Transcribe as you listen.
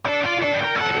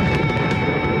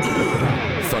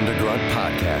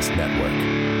Front Podcast Network.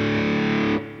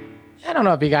 I don't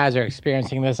know if you guys are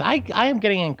experiencing this. I am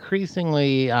getting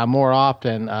increasingly more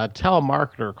often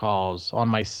telemarketer calls on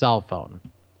my cell phone.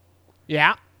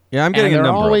 Yeah. Yeah, I'm getting a they're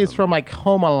number always of them. from like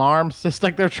home alarm systems.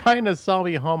 Like they're trying to sell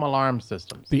me home alarm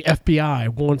systems. The FBI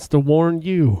wants to warn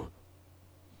you.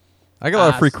 I got a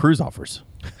lot of free cruise offers.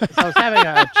 So I was having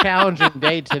a challenging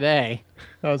day today.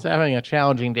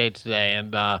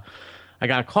 And I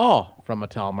got a call from a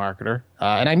telemarketer,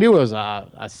 and I knew it was a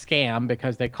scam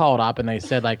because they called up and they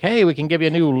said like, "Hey, we can give you a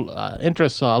new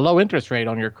low interest rate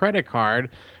on your credit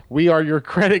card. We are your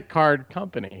credit card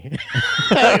company."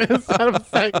 Instead of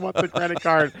saying what the credit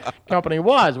card company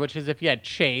was, which is if you had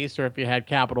Chase or if you had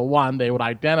Capital One, they would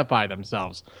identify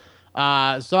themselves.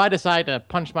 So I decided to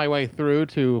punch my way through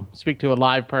to speak to a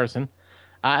live person.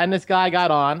 And this guy got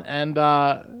on, and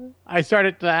I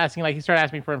started asking, he started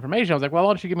asking me for information. I was like, well, why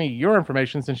don't you give me your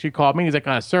information since you called me? He's like,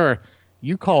 sir,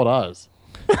 you called us.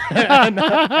 and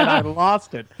I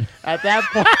lost it. At that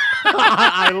point,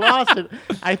 I lost it.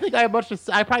 I think I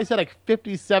probably said like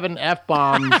 57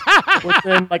 F-bombs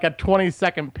within like a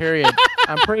 20-second period.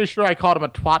 I'm pretty sure I called him a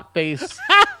twat face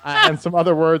and some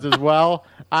other words as well.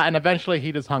 And eventually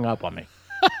he just hung up on me.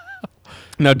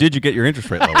 Now, did you get your interest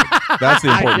rate lowered? That's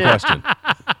the important question.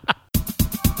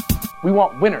 We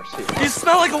want winners here. You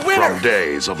smell like a winner! From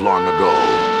days of long ago.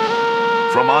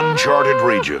 From uncharted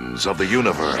regions of the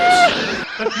universe.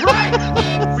 That's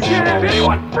right! We can't have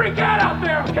anyone freak out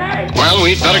there, okay? Well,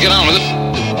 we'd better get on with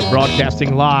it.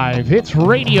 Broadcasting live, it's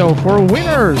Radio for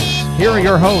Winners. Here are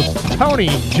your hosts, Tony,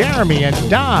 Jeremy, and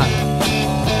Don.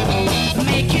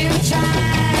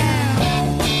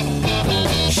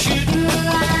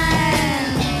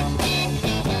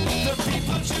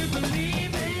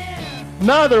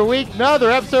 Another week,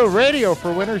 another episode of Radio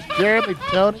for Winners. Jeremy,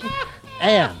 Tony,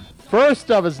 and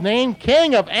first of his name,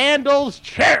 King of Andel's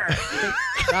Chair.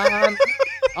 Don,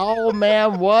 oh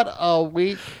man, what a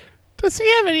week. Does he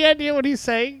have any idea what he's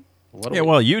saying? Yeah,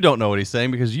 well, you don't know what he's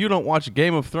saying because you don't watch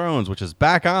Game of Thrones, which is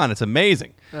back on. It's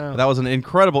amazing. Oh. That was an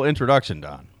incredible introduction,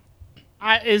 Don.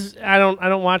 I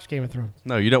don't watch Game of Thrones.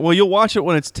 No, you don't. Well, you'll watch it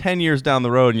when it's 10 years down the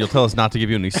road, and you'll tell us not to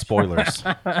give you any spoilers.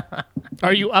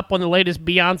 Are you up on the latest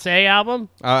Beyonce album?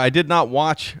 I did not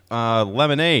watch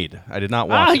Lemonade. I did not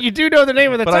watch it. You do know the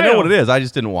name of the But title. I know what it is. I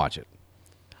just didn't watch it.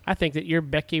 I think that you're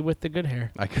Becky with the good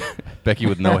hair. Becky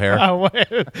with no hair. Oh, wait.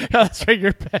 That's right.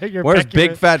 You're Where's Becky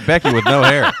big fat Becky with no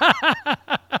hair?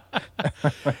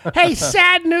 Hey,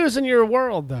 sad news in your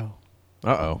world, though.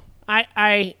 Uh-oh.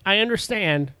 I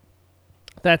understand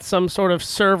that some sort of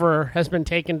server has been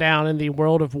taken down in the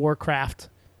World of Warcraft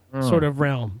sort of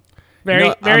realm.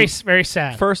 Very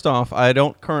sad. First off, I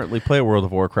don't currently play World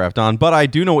of Warcraft, Don, but I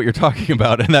do know what you're talking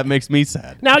about, and that makes me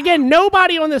sad. Now, again,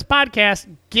 nobody on this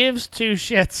podcast gives two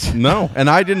shits. No, and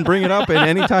I didn't bring it up at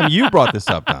any time you brought this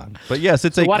up, Don. But yes,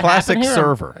 it's a classic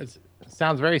server. It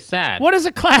sounds very sad. What is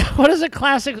a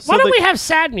classic? Why don't we have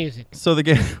sad music? So the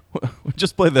game,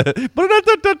 just play the.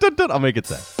 I'll make it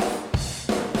sad.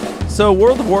 So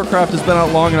World of Warcraft has been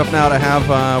out long enough now to have,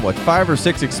 5 or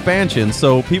 6 expansions.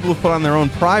 So people have put on their own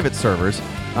private servers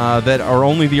that are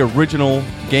only the original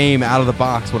game out of the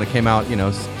box when it came out,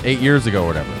 8 years ago or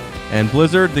whatever. And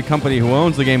Blizzard, the company who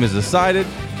owns the game, has decided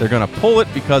they're going to pull it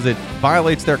because it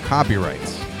violates their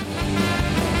copyrights.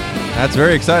 That's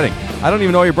very exciting. I don't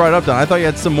even know why you brought it up, Don. I thought you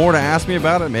had some more to ask me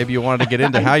about it. Maybe you wanted to get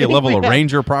into how you level a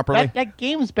ranger properly. That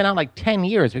game's been out like 10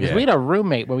 years because we had a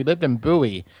roommate when we lived in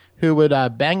Bowie who would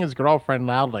bang his girlfriend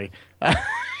loudly. Wow.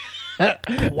 And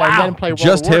then play World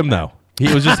Just of him, Warcraft. though.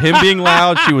 He was just him being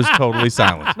loud. She was totally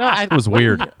silent. No, it was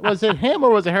weird. Was it him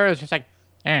or was it her? It was just like,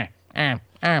 It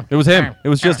was him. It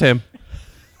was just him.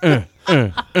 And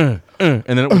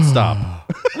then it would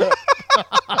stop.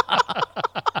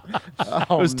 It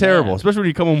was terrible, especially when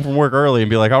you come home from work early and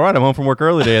be like, all right, I'm home from work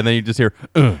early today, and then you just hear,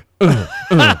 And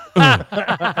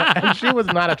she was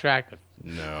not attractive.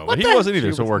 No, but he wasn't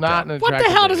either, so it worked out. What the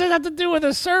hell does it have to do with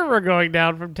a server going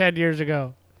down from 10 years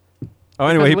ago? Oh,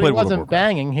 anyway, he Because played when World of wasn't Warcraft.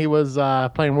 banging. He was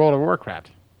playing World of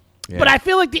Warcraft. Yeah. But I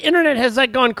feel like the internet has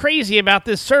gone crazy about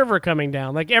this server coming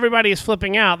down. Like everybody is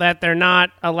flipping out that they're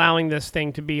not allowing this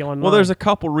thing to be online. Well, there's a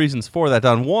couple reasons for that.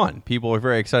 On one, people are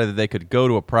very excited that they could go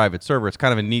to a private server. It's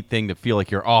kind of a neat thing to feel like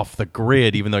you're off the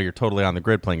grid, even though you're totally on the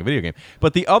grid playing a video game.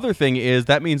 But the other thing is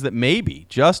that means that maybe,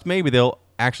 just maybe, they'll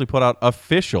actually put out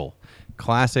official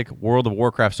classic World of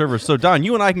Warcraft servers. So, Don,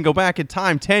 you and I can go back in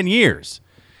time 10 years,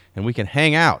 and we can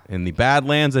hang out in the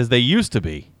Badlands as they used to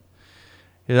be.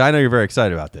 Because I know you're very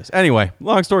excited about this. Anyway,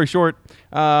 long story short,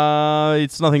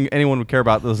 it's nothing anyone would care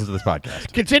about that listens to this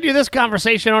podcast. Continue this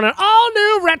conversation on an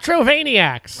all-new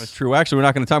Retrovaniacs. That's true. Actually, we're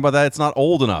not going to talk about that. It's not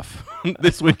old enough.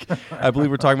 This week, I believe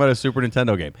we're talking about a Super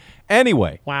Nintendo game.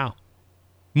 Anyway. Wow.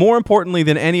 More importantly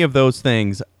than any of those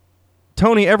things,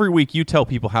 Tony, every week you tell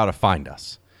people how to find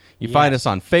us. You find us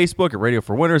on Facebook at Radio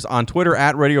for Winners, on Twitter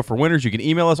at Radio for Winners. You can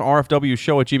email us,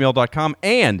 rfwshow@gmail.com,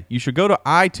 and you should go to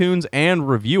iTunes and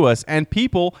review us, and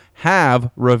people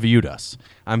have reviewed us.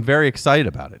 I'm very excited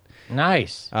about it.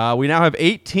 Nice. We now have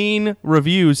 18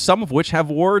 reviews, some of which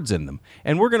have words in them.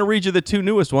 And we're going to read you the 2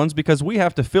 newest ones because we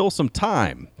have to fill some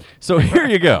time. So here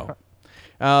you go.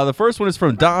 The first one is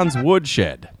from Don's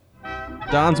Woodshed.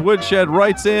 Don's Woodshed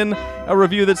writes in a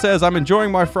review that says, I'm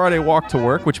enjoying my Friday walk to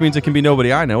work, which means it can be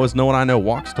nobody I know, as no one I know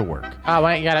walks to work. Oh,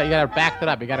 well, you gotta back that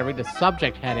up. You gotta read the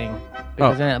subject heading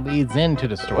because then it leads into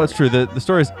the story. Well, that's true. The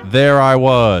story is, there I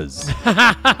was.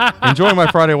 Enjoying my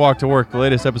Friday walk to work, the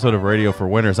latest episode of Radio for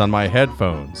Winners on my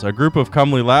headphones. A group of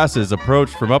comely lasses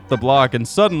approached from up the block, and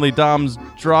suddenly Dom's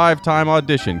drive time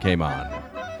audition came on.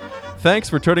 Thanks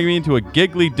for turning me into a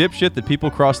giggly dipshit that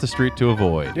people cross the street to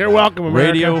avoid. You're welcome,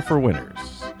 America. Radio for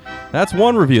Winners. That's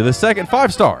one review. The second,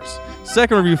 5 stars.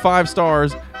 Second review, 5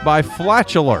 stars by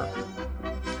Flatular.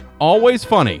 Always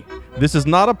funny. This is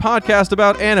not a podcast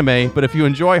about anime, but if you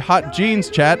enjoy hot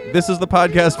jeans chat, this is the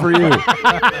podcast for you.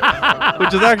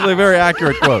 Which is actually a very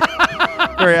accurate quote.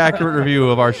 Very accurate review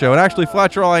of our show. And actually,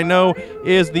 Fletcher, all I know,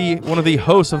 is one of the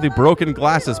hosts of the Broken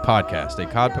Glasses podcast, a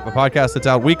podcast that's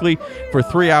out weekly for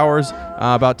 3 hours.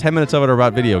 About 10 minutes of it are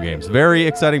about video games. Very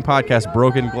exciting podcast,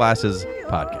 Broken Glasses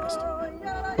podcast.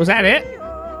 Was that it?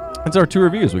 That's our 2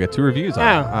 reviews. We got 2 reviews on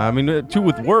it. I mean, 2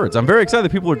 with words. I'm very excited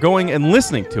that people are going and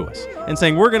listening to us and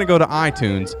saying, we're going to go to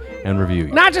iTunes and review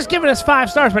you. Not just giving us 5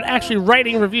 stars, but actually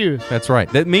writing reviews. That's right.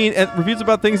 That mean reviews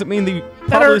about things that mean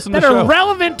that are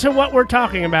relevant to what we're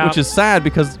talking about. Which is sad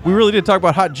because we really did talk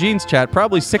about hot jeans chat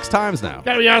probably 6 times now.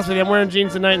 Gotta be honest with you, I'm wearing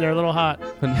jeans tonight and they're a little hot.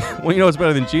 Well, you know what's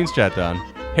better than jeans chat, Don?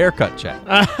 Haircut chat.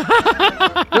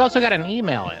 We also got an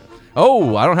email in.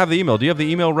 Oh, I don't have the email. Do you have the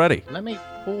email ready? Let me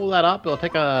pull that up. It'll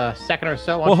take a second or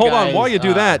so. Well, hold on. While you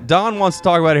do that, Don wants to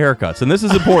talk about haircuts, and this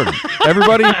is important.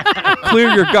 Everybody, clear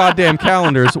your goddamn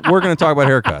calendars. We're going to talk about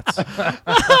haircuts.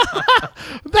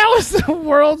 That was the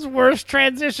world's worst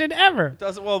transition ever.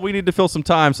 Well, we need to fill some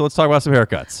time, so let's talk about some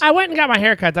haircuts. I went and got my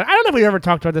haircut done. I don't know if we ever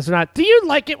talked about this or not. Do you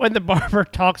like it when the barber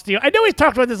talks to you? I know we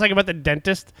talked about this like about the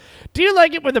dentist. Do you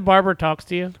like it when the barber talks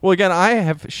to you? Well, again, I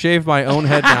have shaved my own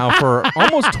head now for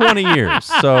almost 20 years,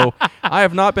 so I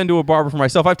have not been to a barber for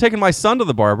myself. I've taken my son to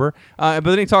the barber, but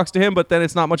then he talks to him, but then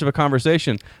it's not much of a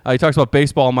conversation. He talks about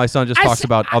baseball, and my son just talks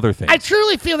about other things. I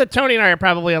truly feel that Tony and I are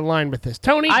probably aligned with this.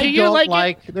 Tony, do you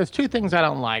like it? There's 2 things I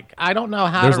don't like. I don't know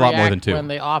how There's to a lot more react than 2. when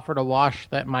they offer to wash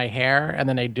my hair and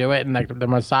then they do it and they're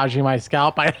massaging my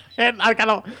scalp. I don't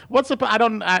know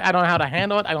how to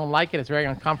handle it. I don't like it. It's very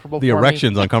uncomfortable The for me.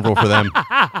 erection's uncomfortable for them.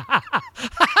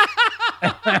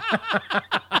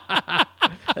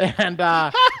 And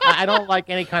I don't like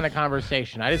any kind of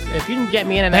conversation. If you can get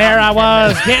me in and there out. I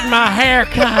was getting my hair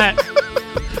cut.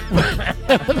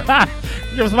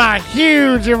 It was my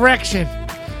huge erection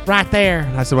right there.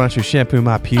 I said, why don't you shampoo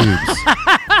my pubes?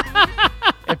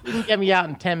 If you can get me out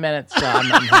in 10 minutes, I'm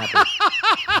happy.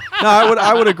 No,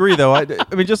 I would agree though. I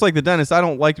mean, just like the dentist, I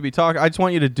don't like to be talking. I just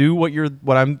want you to do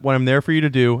what I'm there for you to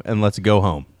do, and let's go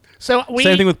home. So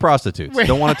same thing with prostitutes.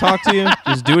 Don't want to talk to you.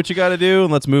 Just do what you got to do,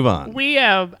 and let's move on.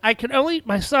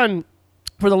 My son,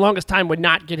 for the longest time, would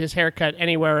not get his haircut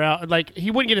anywhere else. Like,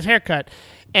 he wouldn't get his haircut,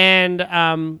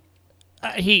 and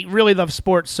he really loves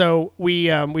sports. So we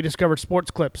discovered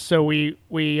Sports Clips. So we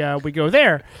go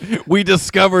there. We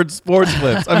discovered Sports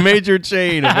Clips, a major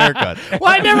chain of haircuts.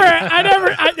 Well,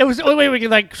 it was the only way we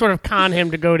could like sort of con him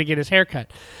to go to get his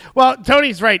haircut. Well,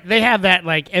 Tony's right. They have that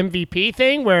like MVP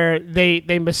thing where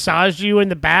they massage you in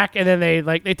the back, and then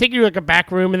they take you to like a back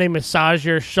room and they massage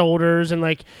your shoulders and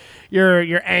like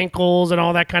your ankles and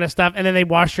all that kind of stuff, and then they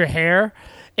wash your hair.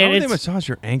 And how do they massage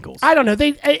your ankles? I don't know.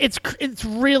 It's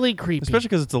really creepy, especially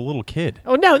because it's a little kid.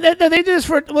 Oh no, they do this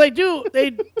for. Well,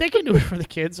 they can do it for the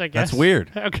kids, I guess. That's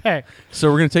weird. Okay. So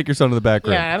we're gonna take your son to the back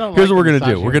room. Yeah, I don't. Here's like what we're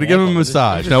gonna do. We're gonna give him a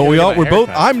massage. Now we're both.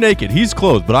 I'm naked. He's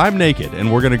clothed, but I'm naked,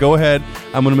 and we're gonna go ahead.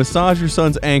 I'm gonna massage your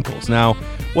son's ankles. Now,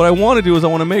 what I want to do is I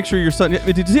want to make sure your son.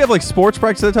 Does he have like sports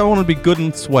practice at the time? I want him to be good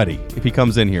and sweaty if he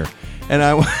comes in here, and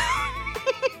I.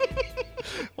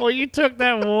 Well, you took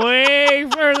that way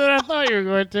further than I thought you were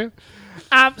going to.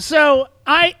 So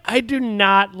I do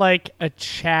not like a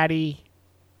chatty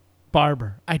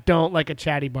barber. I don't like a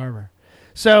chatty barber.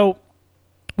 So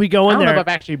We go I in don't know there. if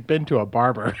I've actually been to a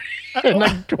barber in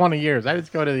like 20 years. I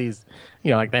just go to these,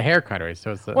 like the hair cutters.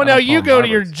 So it's Well, no, you go to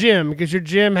your gym because your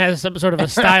gym has some sort of a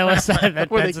stylist.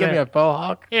 Where they give me a faux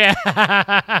hawk.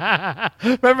 Yeah.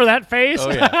 Remember that face? Oh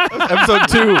yeah, episode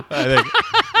 2, I think.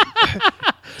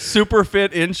 Super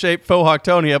fit, in shape, faux hawk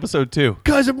Tony, episode 2.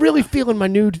 Guys, I'm really feeling my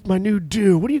new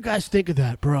do. What do you guys think of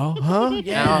that, bro? Huh?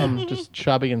 Now I'm just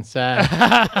chubby and sad.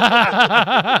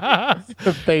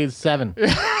 Phase 7.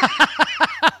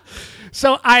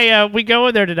 So we go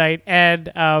in there tonight,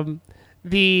 and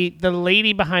the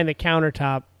lady behind the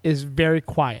countertop is very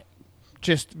quiet,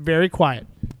 just very quiet.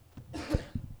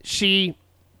 She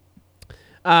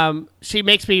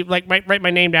makes me like write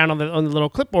my name down on the little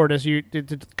clipboard as you to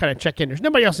kind of check in. There's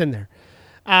nobody else in there.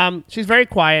 She's very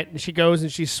quiet, and she goes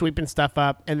and she's sweeping stuff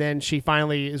up, and then she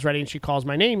finally is ready and she calls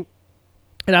my name,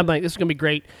 and I'm like, this is gonna be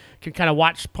great. Can kind of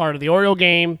watch part of the Oriole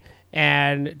game.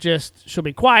 And just, she'll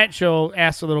be quiet. She'll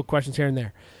ask the little questions here and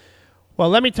there. Well,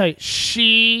 let me tell you,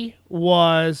 she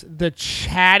was the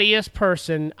chattiest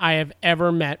person I have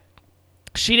ever met.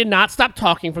 She did not stop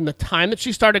talking from the time that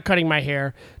she started cutting my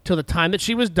hair till the time that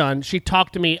she was done. She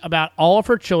talked to me about all of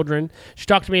her children. She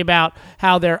talked to me about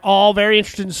how they're all very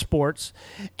interested in sports.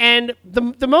 And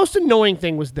the most annoying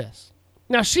thing was this.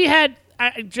 Now, she had...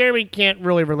 Jeremy can't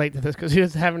really relate to this because he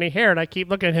doesn't have any hair, and I keep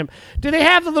looking at him. Do they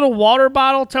have the little water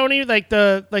bottle, Tony? Like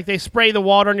they spray the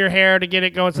water on your hair to get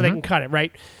it going so they can cut it,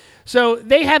 right? So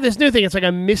they have this new thing. It's like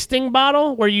a misting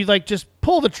bottle where you like just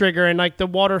pull the trigger and like the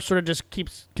water sort of just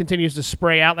continues to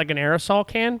spray out like an aerosol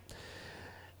can.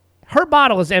 Her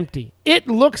bottle is empty. It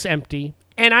looks empty,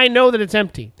 and I know that it's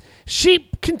empty. She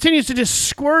continues to just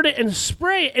squirt it and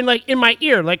spray it and like in my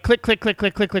ear, like click, click, click,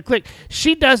 click, click, click, click.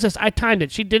 She does this. I timed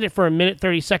it. She did it for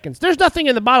 1:30 seconds. There's nothing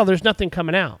in the bottle. There's nothing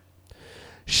coming out.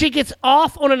 She gets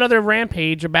off on another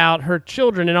rampage about her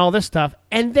children and all this stuff.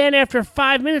 And then after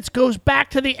 5 minutes goes back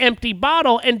to the empty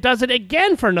bottle and does it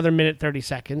again for another 1:30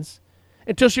 seconds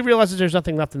until she realizes there's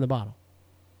nothing left in the bottle.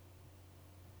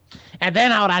 And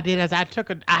then what I did is I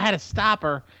had a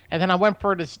stopper, and then I went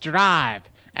for this drive.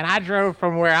 And I drove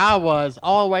from where I was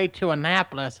all the way to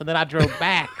Annapolis, and then I drove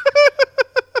back.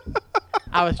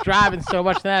 I was driving so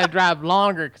much, then I had to drive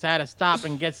longer because I had to stop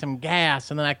and get some gas,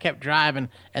 and then I kept driving,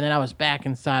 and then I was back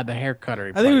inside the hair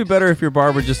cutter. I think it'd be better if your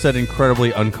barber just said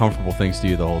incredibly uncomfortable things to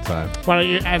you the whole time. Why don't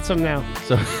you add some now?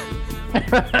 So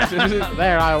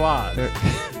there I was.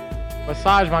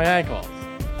 Massage my ankles.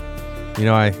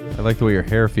 I like the way your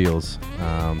hair feels.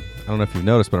 I don't know if you've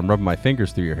noticed, but I'm rubbing my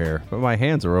fingers through your hair, but my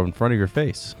hands are over in front of your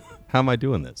face. How am I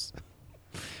doing this?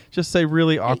 Just say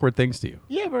really awkward things to you.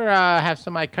 You ever have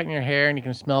somebody cutting your hair and you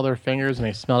can smell their fingers and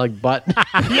they smell like butt?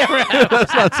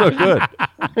 That's not so good.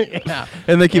 Yeah.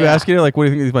 And they keep asking you, like, what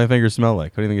do you think my fingers smell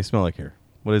like? What do you think they smell like here?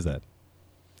 What is that?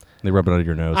 And they rub it under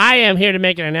your nose. I am here to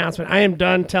make an announcement. I am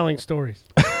done telling stories.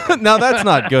 No, that's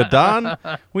not good, Don.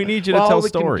 We need you to tell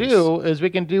stories. We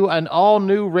can do an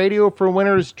all-new Radio for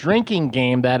Winners drinking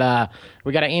game that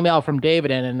we got an email from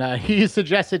David in, and he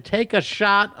suggested take a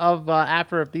shot of,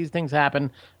 after if these things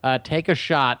happen, take a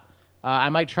shot. I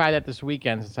might try that this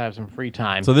weekend since I have some free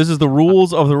time. So this is the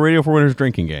rules of the Radio for Winners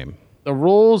drinking game. The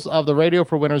rules of the Radio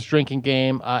for Winners drinking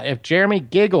game. If Jeremy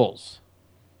giggles,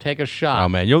 take a shot. Oh,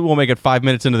 man, we'll make it 5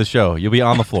 minutes into the show. You'll be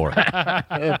on the floor.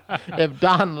 if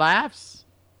Don laughs,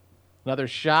 another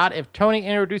shot. If Tony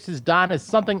introduces Don as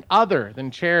something other than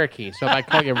Cherokee, so if I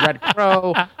call you Red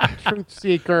Crow, Truth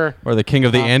Seeker, or the King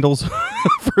of the Andals,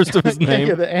 first of his name. King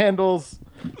of the Andals,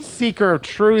 Seeker of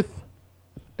Truth,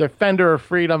 Defender of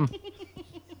Freedom,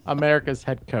 America's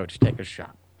head coach, take a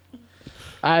shot.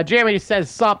 Jeremy says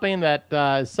something that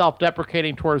is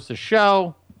self-deprecating towards the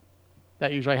show.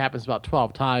 That usually happens about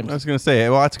 12 times. I was going to say,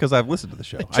 well, that's because I've listened to the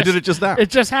show. I did it just now. It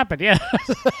just happened, yeah.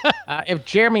 If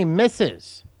Jeremy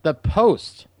misses the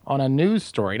post on a news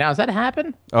story. Now, does that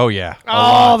happen? Oh, yeah.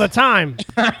 All the time.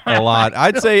 A lot.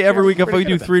 I'd say every week if we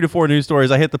do 3 to 4 news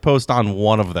stories, I hit the post on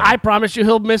one of them. I promise you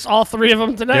he'll miss all 3 of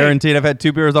them tonight. Guaranteed. I've had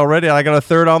 2 beers already, and I got a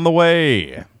 3rd on the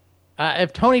way.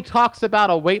 If Tony talks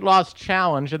about a weight loss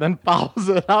challenge and then follows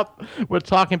it up with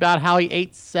talking about how he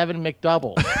ate 7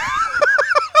 McDoubles.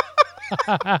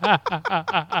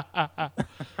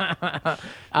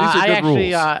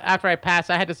 After I passed,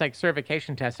 I had this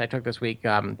certification test I took this week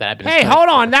that I've been. Hey, hold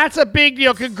on, that's a big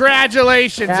deal.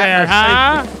 Congratulations, there,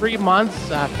 huh? 3 months,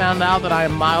 found out that I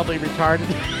am mildly retarded,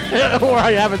 or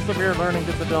I have a severe learning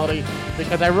disability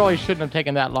because I really shouldn't have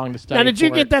taken that long to study. Now, did you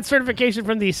get that certification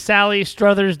from the Sally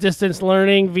Struthers Distance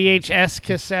Learning VHS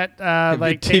cassette?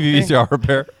 TV VCR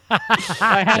repair.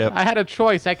 I had a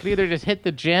choice. I could either just hit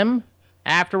the gym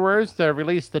afterwards to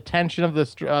release the tension of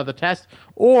the test,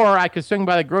 or I could swing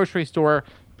by the grocery store,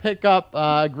 pick up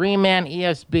Green Man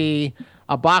ESB,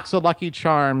 a box of Lucky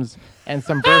Charms, and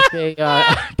some birthday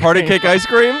Party cake ice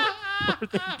cream?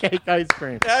 cake ice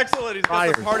cream. Excellent. He's got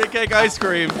Fired. some party cake ice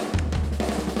cream.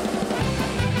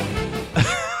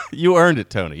 You earned it,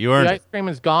 Tony. You earned The it. ice cream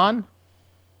is gone.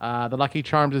 The Lucky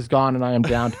Charms is gone, and I am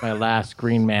down to my last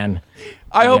Green Man.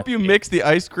 I hope you mix the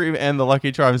ice cream and the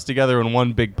Lucky Charms together in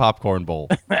one big popcorn bowl.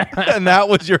 And that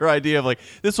was your idea of like,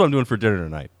 this is what I'm doing for dinner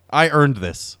tonight. I earned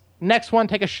this. Next one,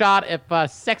 take a shot if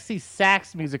sexy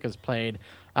sax music is played.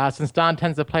 Since Don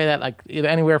tends to play that like either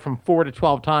anywhere from 4 to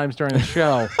 12 times during the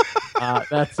show,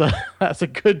 that's a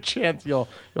good chance you'll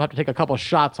have to take a couple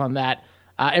shots on that.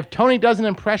 If Tony does an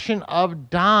impression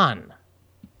of Don,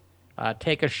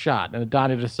 take a shot. And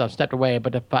Don just stepped away.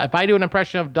 But if I do an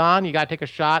impression of Don, you got to take a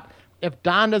shot. If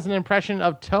Don does an impression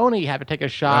of Tony, you have to take a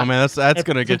shot. Oh, man, that's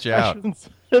going to get you out.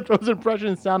 If those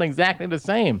impressions sound exactly the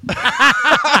same.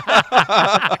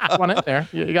 One in there.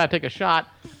 You got to take a shot.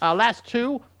 Last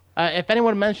two. If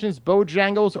anyone mentions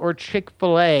Bojangles or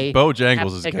Chick-fil-A,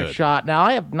 Bojangles is take good. a shot. Now,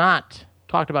 I have not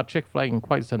talked about Chick-fil-A in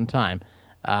quite some time.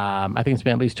 I think it's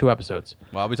been at least 2 episodes.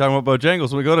 Well, I'll be talking about Bojangles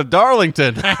when we go to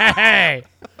Darlington. Hey.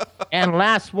 And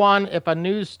last one, if a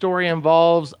news story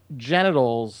involves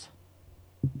genitals,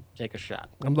 take a shot.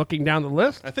 I'm looking down the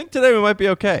list. I think today we might be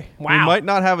okay. Wow. We might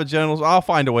not have a genitals. I'll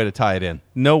find a way to tie it in.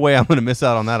 No way I'm going to miss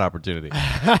out on that opportunity.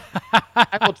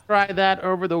 I will try that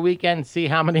over the weekend, see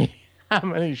how many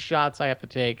shots I have to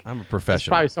take. I'm a It's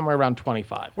professional. probably somewhere around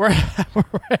 25.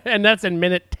 And that's in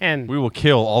minute 10. We will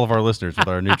kill all of our listeners with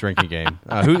our new drinking game.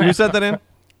 Who sent that in?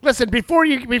 Listen, before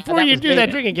you was do that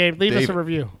David. drinking game, leave us a David.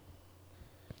 review.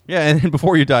 Yeah, and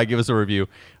before you die, give us a review,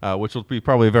 which will be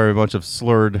probably a very bunch of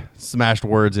slurred, smashed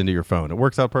words into your phone. It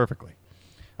works out perfectly.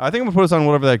 I think I'm going to put us on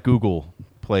whatever that Google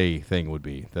Play thing would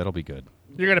be. That'll be good.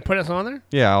 You're going to put us on there?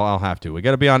 Yeah, I'll have to. We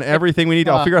got to be on everything we need.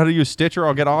 I'll figure out how to use Stitcher.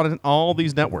 I'll get on all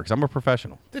these networks. I'm a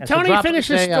professional. Did And so Tony drop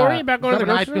finish us his a, story about going to the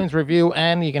drop an grocery store? iTunes review,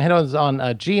 and you can hit us on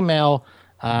Gmail.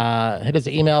 Hit us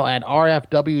email at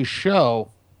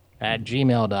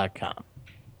rfwshow@gmail.com.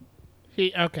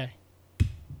 Okay.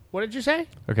 What did you say?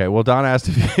 Okay, well, Don asked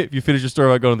if you finished your story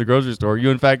about going to the grocery store. You,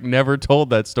 in fact, never told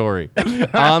that story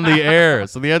on the air.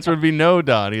 So the answer would be no,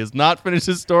 Don. He has not finished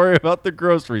his story about the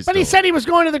grocery store. But he said he was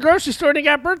going to the grocery store and he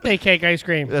got birthday cake ice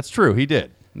cream. That's true. He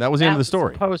did. That was the end of the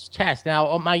story. Post-test. Now,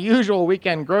 on my usual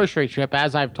weekend grocery trip,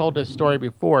 as I've told this story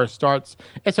before, it's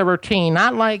a routine,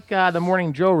 not like the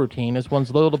Morning Joe routine. This one's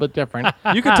a little bit different.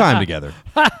 You could time together.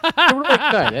 I really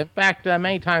could. In fact,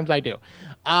 many times I do.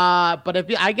 But if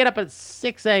I get up at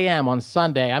 6 a.m. on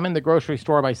Sunday, I'm in the grocery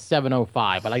store by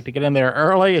 7:05. I like to get in there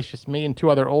early. It's just me and 2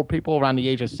 other old people around the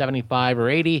age of 75 or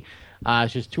 80.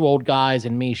 It's just 2 old guys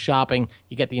and me shopping.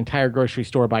 You get the entire grocery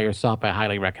store by yourself. I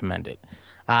highly recommend it.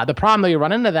 The problem that you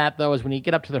run into that, though, is when you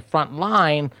get up to the front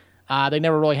line, they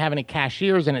never really have any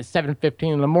cashiers in at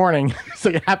 7:15 in the morning. So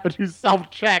you have to do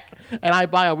self-check. And I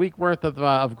buy a week worth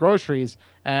of groceries,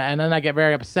 and then I get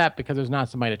very upset because there's not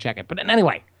somebody to check it. But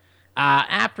anyway,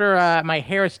 after my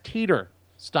Harris Teeter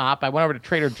stop, I went over to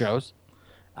Trader Joe's.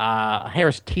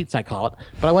 Harris Teets, I call it.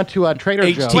 But I went to Trader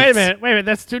H. Joe's. Teets. Wait a minute.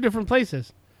 That's 2 different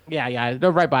places. Yeah,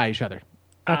 they're right by each other.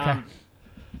 Okay.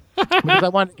 Because I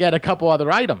wanted to get a couple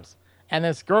other items. And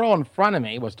this girl in front of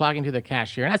me was talking to the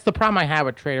cashier. And that's the problem I have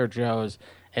with Trader Joe's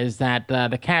is that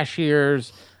the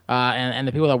cashiers and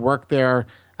the people that work there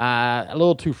a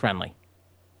little too friendly.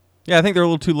 Yeah, I think they're a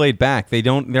little too laid back. They're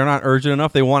not urgent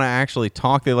enough. They want to actually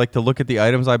talk. They like to look at the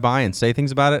items I buy and say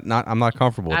things about it. I'm not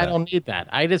comfortable with I that. don't need that.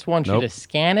 I just want you Nope. to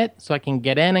scan it so I can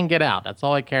get in and get out. That's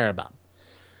all I care about.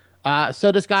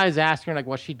 So this guy's asking her like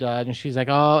what she does, and she's like,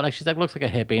 looks like a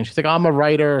hippie, and she's like, I'm a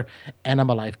writer and I'm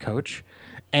a life coach.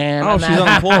 And Oh, I'm she's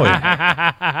asking-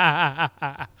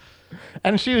 unemployed.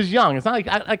 And she was young. It's not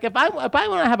like if I want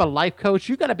to have a life coach,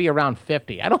 you got to be around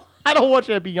 50. I don't want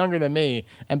you to be younger than me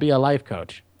and be a life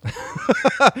coach.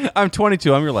 I'm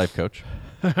 22. I'm your life coach.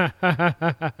 I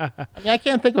mean, I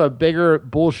can't think of a bigger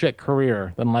bullshit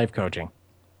career than life coaching.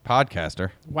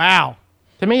 Podcaster. Wow.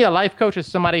 To me, a life coach is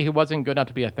somebody who wasn't good enough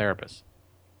to be a therapist.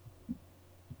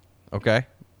 Okay.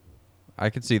 I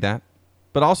could see that.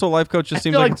 But also, life coach just I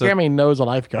seems feel like it's Jeremy knows a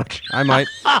life coach. I might.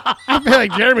 I feel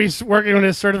like Jeremy's working on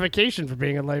his certification for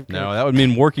being a life coach. No, that would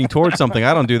mean working towards something.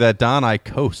 I don't do that, Don. I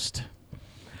coast.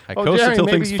 I coast Jeremy, until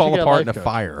maybe things you fall should get a apart in life a coach.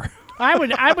 fire.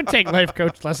 I would take life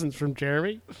coach lessons from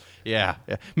Jeremy. Yeah.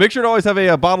 Make sure to always have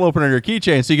a bottle opener in your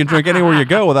keychain so you can drink anywhere you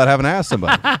go without having to ask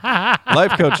somebody.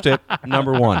 Life coach tip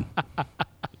number 1.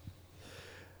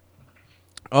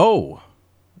 Oh.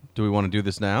 Do we want to do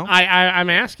this now? I'm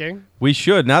asking. We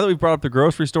should. Now that we've brought up the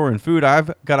grocery store and food,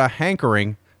 I've got a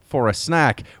hankering for a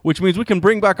snack, which means we can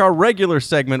bring back our regular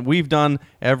segment we've done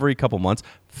every couple months,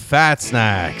 Fat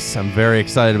Snax. I'm very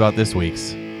excited about this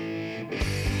week's.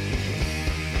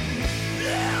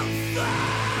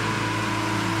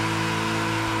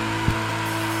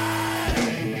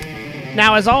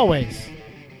 Now, as always,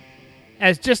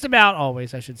 as just about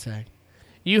always, I should say,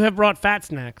 you have brought Fat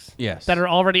Snax. Yes. That are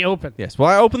already open. Yes. Well,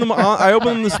 I opened them. I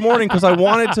opened them this morning because I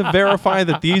wanted to verify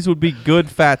that these would be good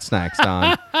Fat Snacks,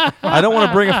 Don. I don't want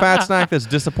to bring a Fat Snack that's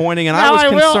disappointing, and I was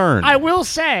concerned. I will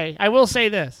say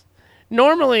this.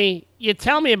 Normally, you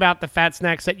tell me about the Fat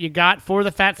Snacks that you got for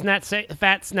the Fat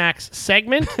Snacks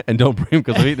segment, and don't bring them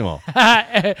because I've eaten them all.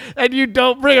 and you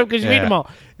don't bring them because you've eaten them all.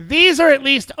 These are at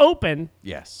least open.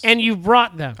 Yes. And you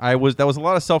brought them. That was a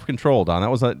lot of self-control, Don.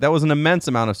 That was an immense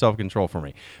amount of self-control for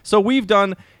me. So we've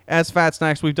done, as Fat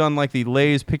Snacks, we've done like the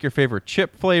Lay's Pick Your Favorite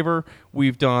Chip flavor.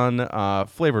 We've done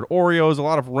flavored Oreos, a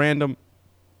lot of random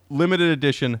limited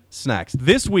edition snacks.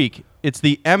 This week, it's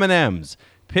the M&M's.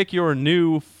 Pick your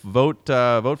new vote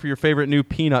for your favorite new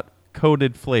peanut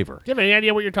coated flavor. Do you have any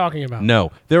idea what you're talking about?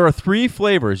 No. There are 3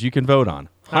 flavors you can vote on.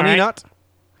 Honey right. nut,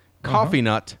 coffee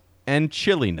nut, and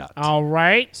chili nut. All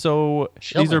right. So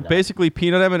Chili these are nut. basically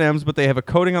peanut M&Ms, but they have a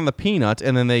coating on the peanut,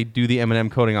 and then they do the M&M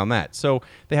coating on that. So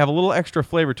they have a little extra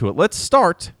flavor to it. Let's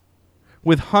start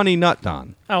with honey nut,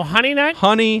 Don. Oh, honey nut?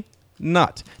 Honey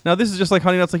nut. Now, this is just like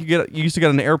honey nuts like you used to get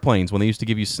on airplanes when they used to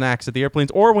give you snacks at the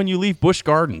airplanes, or when you leave Busch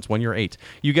Gardens when you're 8.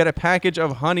 You get a package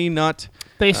of honey nut.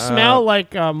 They smell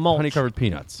like mulch. Honey-covered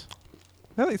peanuts.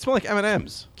 They smell like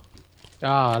M&Ms. Oh,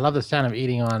 I love the sound of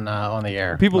eating on the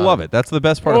air. People love it. That's the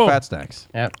best part of Fat Snacks.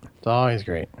 Yep, it's always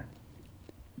great.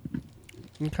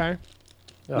 Okay.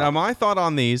 Now, my thought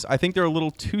on these, I think they're a little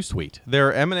too sweet.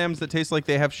 They're M&Ms that taste like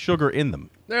they have sugar in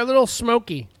them. They're a little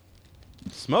smoky.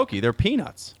 Smoky. They're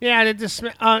peanuts. Yeah,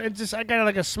 I got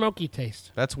like a smoky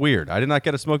taste. That's weird. I did not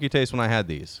get a smoky taste when I had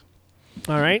these.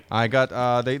 All right. I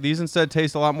got these instead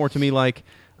taste a lot more to me like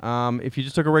if you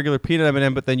just took a regular peanut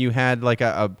M&M, but then you had like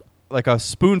a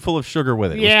spoonful of sugar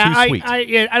with it. It was too sweet.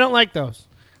 I don't like those.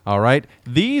 All right.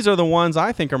 These are the ones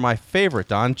I think are my favorite,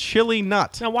 Don. Chili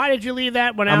nut. Now, why did you leave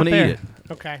that one out I'm gonna there? eat it.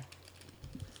 Okay.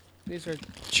 These are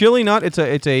Chili nut. It's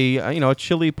a a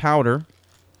chili powder,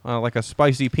 like a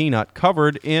spicy peanut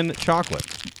covered in chocolate.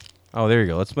 Oh, there you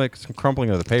go. Let's make some crumpling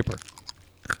of the paper.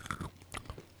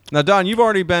 Now, Don, you've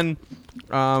already been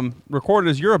recorded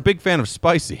as you're a big fan of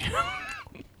spicy.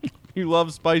 You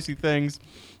love spicy things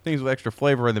with extra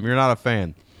flavor in them. You're not a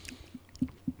fan.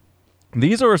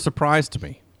 These are a surprise to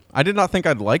me. I did not think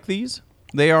I'd like these.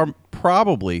 They are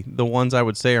probably the ones I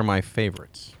would say are my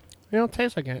favorites. they don't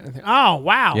taste like anything. Oh,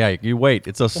 wow. Yeah, you wait.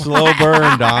 It's a slow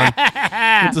burn, Don.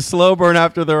 It's a slow burn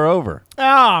after they're over.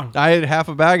 Oh, I had half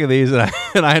a bag of these, and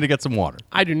I had to get some water.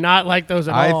 I do not like those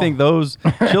at all. I think those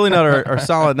chili nut are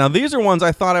solid. Now, these are ones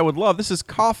I thought I would love. This is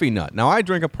coffee nut. Now, I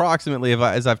drink approximately,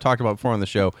 as I've talked about before on the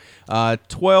show,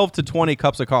 12 to 20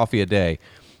 cups of coffee a day.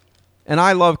 And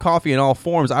I love coffee in all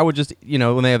forms. I would just,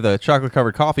 when they have the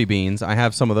chocolate-covered coffee beans, I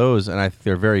have some of those, and I think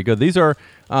they're very good. These are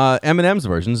M&M's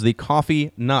versions, the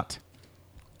coffee nut.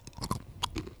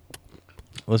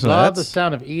 Listen to Love that. the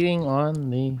sound of eating on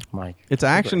the mic. It's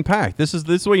action-packed. This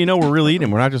is way we're really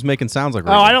eating. We're not just making sounds like.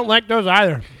 Oh, I don't like those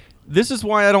either. This is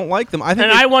why I don't like them. I think.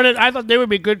 And I thought they would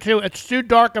be good too. It's too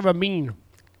dark of a bean.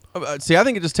 See, I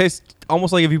think it just tastes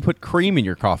almost like if you put cream in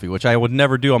your coffee, which I would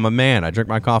never do. I'm a man. I drink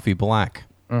my coffee black.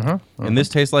 And this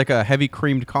tastes like a heavy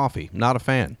creamed coffee. Not a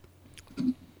fan.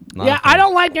 Not a fan. I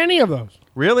don't like any of those.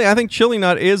 Really? I think chili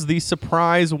nut is the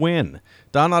surprise win.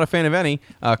 Don, not a fan of any.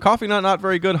 Coffee nut, not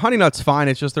very good. Honey nut's fine.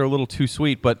 It's just they're a little too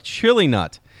sweet. But chili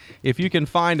nut, if you can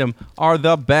find them, are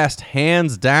the best,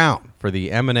 hands down, for the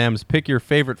M&M's. Pick your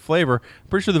favorite flavor. I'm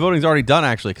pretty sure the voting's already done,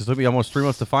 actually, because it'll be almost 3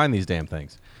 months to find these damn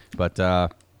things. But,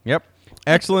 yep.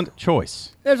 Excellent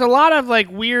choice. There's a lot of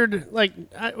weird, like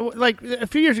a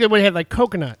few years ago we had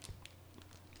coconut.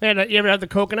 You ever had the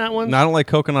coconut ones? No, I don't like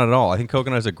coconut at all. I think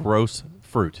coconut is a gross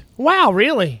fruit. Wow,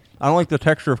 really? I don't like the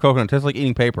texture of coconut. It tastes like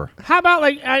eating paper. How about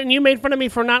and you made fun of me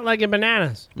for not liking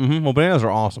bananas, Well, bananas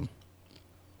are awesome.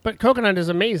 but coconut is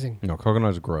amazing. No,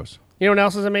 coconut is gross. You know what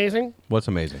else is amazing? What's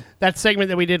amazing? That segment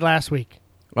that we did last week.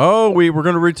 Oh, we're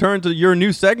going to return to your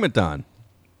new segment, Don.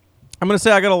 I'm going to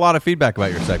say I got a lot of feedback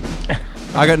about your segment.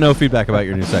 I got no feedback about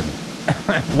your new segment.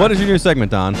 What is your new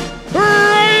segment, Don? Radio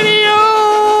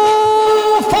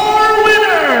for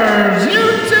Winners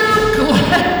YouTube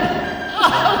clip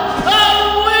of the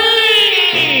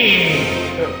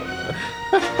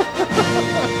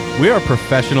week. We are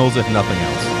professionals, if nothing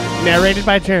else. Narrated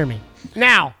by Jeremy.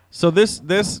 Now, So this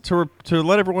to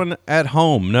let everyone at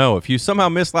home know, if you somehow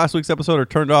missed last week's episode or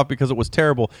turned off because it was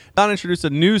terrible, Don introduced a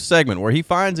new segment where he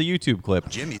finds a YouTube clip.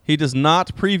 He does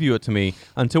not preview it to me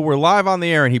until we're live on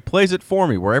the air, and he plays it for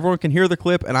me where everyone can hear the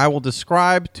clip, and I will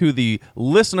describe to the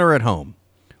listener at home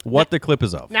what the clip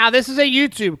is of. Now, this is a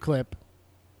YouTube clip.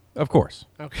 Of course.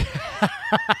 Okay.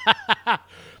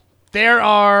 There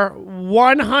are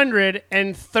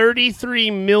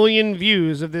 133 million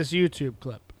views of this YouTube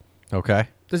clip. Okay.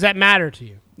 Does that matter to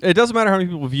you? It doesn't matter how many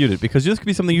people viewed it, because this could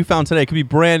be something you found today. It could be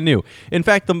brand new. In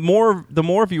fact, the more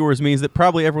viewers means that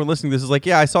probably everyone listening to this is like,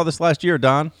 yeah, I saw this last year,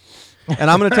 Don. And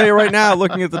I'm going to tell you right now,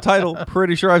 looking at the title,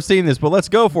 pretty sure I've seen this, but let's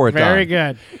go for it, Don. Very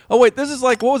good. Oh, wait, this is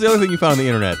like, what was the other thing you found on the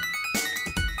internet?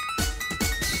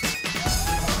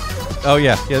 Oh,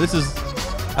 yeah, this is,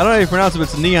 I don't know how you pronounce it, but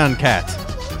it's a neon cat.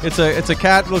 It's a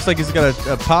cat, looks like he's got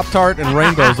a Pop-Tart and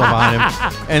rainbows on him,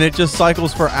 and it just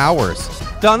cycles for hours.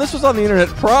 Don, this was on the internet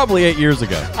probably 8 years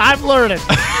ago. I'm learning.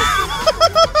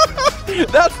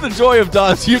 That's the joy of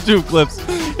Don's YouTube clips,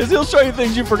 is he'll show you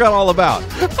things you forgot all about.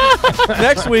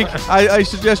 Next week, I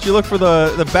suggest you look for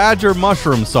the Badger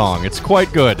Mushroom song. It's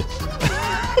quite good.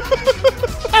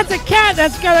 That's a cat.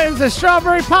 It's a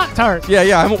strawberry Pop-Tart.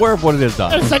 Yeah, I'm aware of what it is,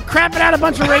 Don. It's like crapping out a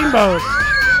bunch of rainbows.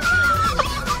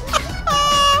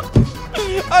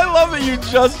 I love that you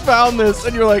just found this,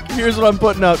 and you're like, here's what I'm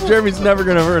putting up. Jeremy's never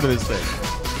going to have heard of this thing.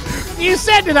 You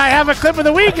said, did I have a clip of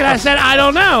the week? And I said, I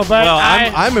don't know. But well,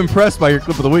 I'm impressed by your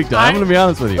clip of the week, Don. I'm going to be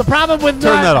honest with you. The problem with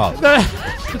Turn that off.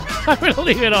 I'm going to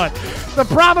leave it on. The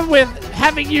problem with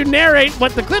having you narrate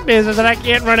what the clip is that I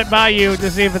can't run it by you to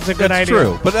see if it's a good idea. That's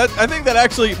true. But I think that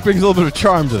actually brings a little bit of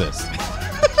charm to this.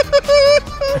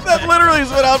 That literally has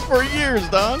been out for years,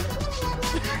 Don.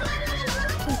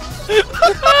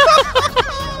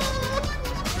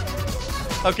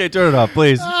 Okay, turn it off,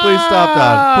 please. Please stop,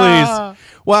 Don. Please.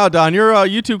 Wow, Don, your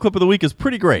YouTube clip of the week is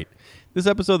pretty great. This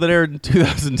episode that aired in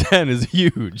 2010 is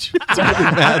huge. It's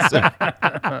really massive.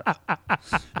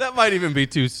 That might even be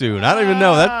too soon. I don't even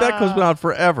know. That clip's been out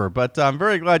forever. But I'm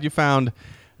very glad you found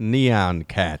Neon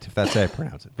Cat, if that's how you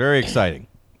pronounce it. Very exciting.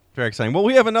 Very exciting. Well,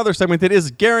 we have another segment that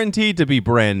is guaranteed to be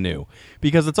brand new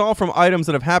because it's all from items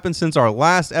that have happened since our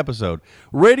last episode.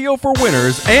 Radio for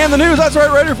Winners and the news. That's right,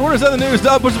 Radio for Winners and the news.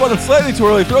 Don pushes the button slightly too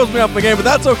early, throws me off the game, but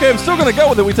that's okay. I'm still going to go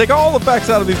with it. We take all the facts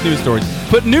out of these news stories,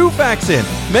 put new facts in,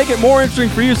 make it more interesting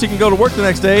for you so you can go to work the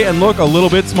next day and look a little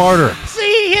bit smarter. See,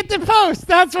 he hit the post.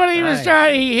 That's what he was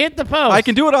trying. He hit the post. I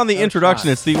can do it on the introduction.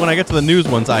 It's when I get to the news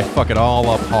ones, I fuck it all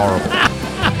up horrible.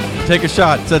 Take a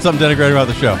shot. Said something denigrating about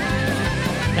the show.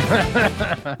 I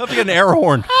have to get an air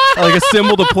horn, like a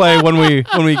symbol to play when we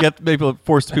get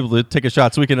force people to take a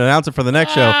shot, so we can announce it for the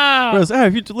next show. Whereas,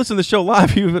 if you listen to the show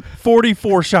live, you have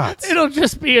 44 shots. It'll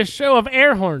just be a show of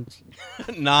air horns.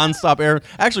 Non-stop air.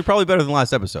 Actually, probably better than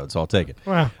last episode, so I'll take it.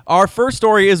 Wow. Our first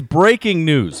story is breaking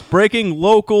news. Breaking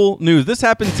local news. This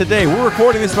happened today. We're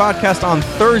recording this podcast on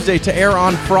Thursday to air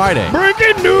on Friday.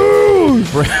 Breaking news!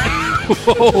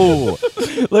 Whoa.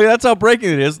 Look, that's how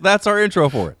breaking it is. That's our intro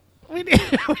for it. We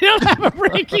don't have a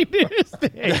breaking news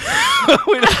thing.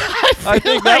 I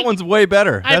think that one's way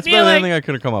better. That's better than anything I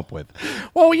could have come up with.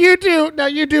 Well, you do. Now,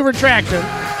 you do retraction.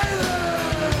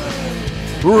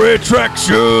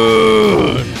 Retraction!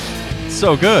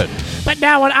 So good. But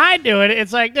now when I do it,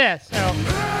 it's like this. So.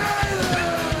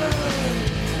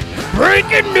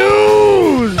 Breaking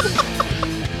news!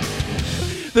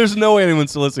 There's no way anyone's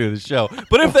still listening to this show.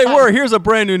 But if they were, here's a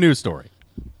brand new news story.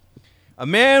 A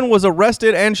man was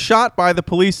arrested and shot by the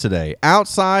police today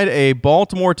outside a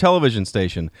Baltimore television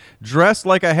station, dressed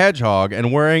like a hedgehog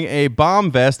and wearing a bomb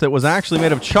vest that was actually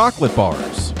made of chocolate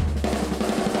bars.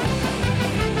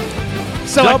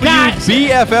 So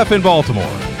WBFF in Baltimore.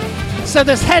 So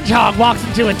this hedgehog walks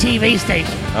into a TV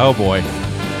station. Oh, boy.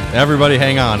 Everybody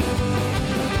hang on.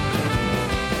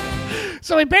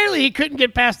 So he couldn't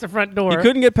get past the front door. He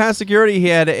couldn't get past security. He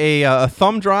had a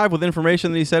thumb drive with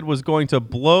information that he said was going to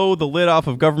blow the lid off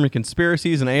of government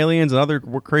conspiracies and aliens and other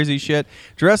crazy shit.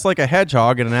 Dressed like a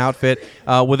hedgehog in an outfit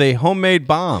with a homemade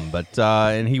bomb. But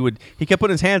and he kept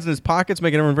putting his hands in his pockets,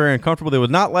 making everyone very uncomfortable. They would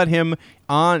not let him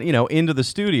into the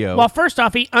studio. Well, first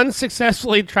off, he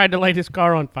unsuccessfully tried to light his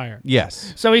car on fire.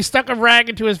 Yes. So he stuck a rag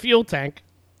into his fuel tank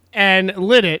and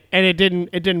lit it, and it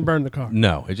didn't burn the car.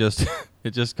 No, it just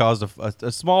caused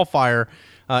a small fire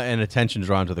and attention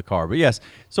drawn to the car. But yes,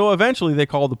 so eventually they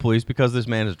called the police because this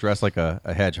man is dressed like a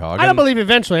hedgehog. I don't believe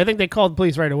eventually. I think they called the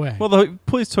police right away. Well, the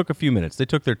police took a few minutes. They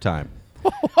took their time.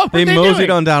 They moseyed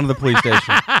on down to the police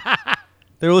station.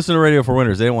 They were listening to Radio for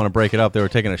Winners. They didn't want to break it up. They were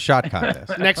taking a shot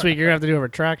contest. Next week, you're going to have to do a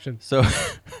retraction. So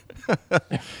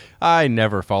I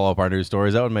never follow up our news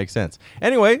stories. That would make sense.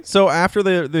 Anyway, so after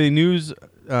the news,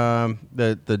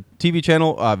 the TV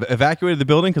channel evacuated the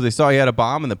building because they saw he had a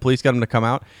bomb, and the police got him to come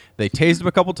out. They tased him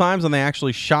a couple times, and they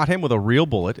actually shot him with a real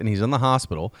bullet, and he's in the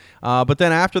hospital. But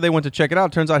then after they went to check it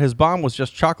out, it turns out his bomb was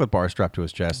just chocolate bars strapped to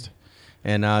his chest.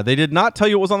 And they did not tell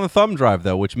you it was on the thumb drive,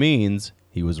 though, which means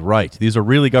he was right. These are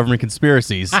really government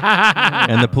conspiracies,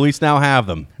 and the police now have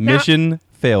them. Mission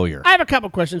failure. I have a couple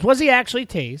questions. Was he actually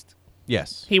tased?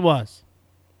 Yes. He was.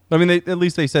 I mean, at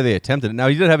least they said they attempted it. Now,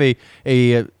 he did have a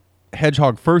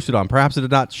hedgehog fursuit on. Perhaps it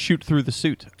did not shoot through the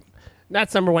suit.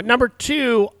 That's number one. Number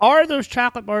two, are those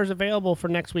chocolate bars available for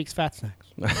next week's Fat Snax?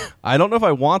 I don't know if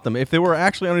I want them. If they were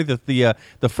actually underneath the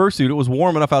fursuit, it was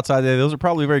warm enough outside there. Those are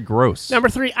probably very gross. Number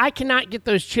three, I cannot get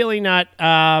those chili nut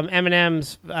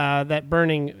M&Ms that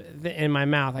burning in my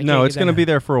mouth. No, it's going to be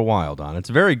there for a while, Don. It's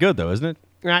very good, though, isn't it?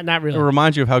 Not really. It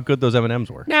reminds you of how good those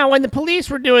M&Ms were. Now, when the police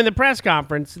were doing the press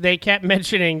conference, they kept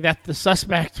mentioning that the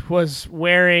suspect was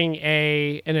wearing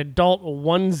an adult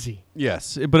onesie.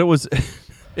 Yes, but it was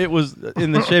it was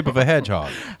in the shape of a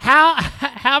hedgehog.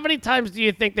 How many times do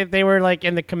you think that they were like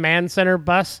in the command center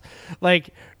bus,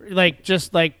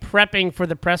 just prepping for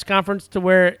the press conference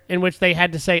in which they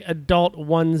had to say adult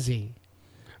onesie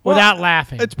without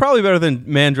laughing? It's probably better than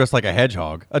man dressed like a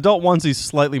hedgehog. Adult onesie's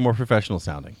slightly more professional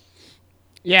sounding.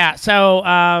 Yeah,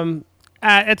 so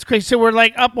it's crazy. So we're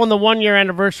up on the 1 year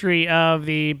anniversary of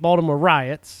the Baltimore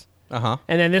riots. Uh-huh.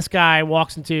 And then this guy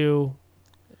walks into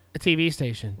a TV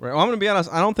station. Right. Well, I'm going to be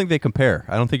honest. I don't think they compare.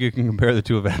 I don't think you can compare the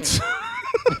two events.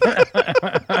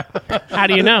 How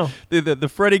do you know? The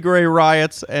Freddie Gray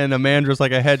riots and a man dressed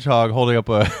like a hedgehog holding up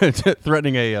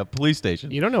threatening a police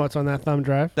station. You don't know what's on that thumb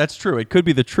drive. That's true. It could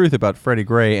be the truth about Freddie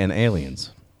Gray and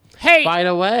aliens. Hey! By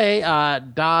the way,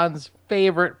 Don's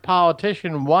favorite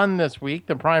politician won this week,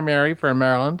 the primary for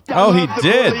Maryland. Oh, he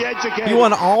did. He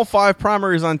won all 5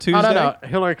 primaries on Tuesday. Oh, no,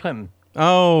 Hillary Clinton.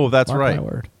 Oh, that's right. My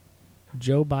word.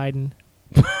 Joe Biden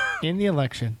in the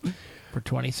election for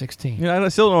 2016. You know, I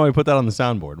still don't know why we put that on the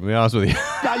soundboard, to be honest with you.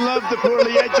 I love the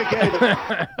poorly educated.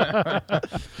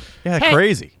 Yeah, Hey.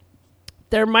 crazy.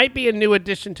 There might be a new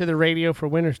addition to the Radio for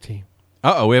Winners team.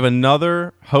 Uh-oh, we have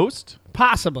another host?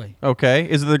 Possibly. Okay.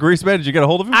 Is it the Grease Man? Did you get a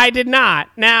hold of him? I did not.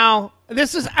 Now,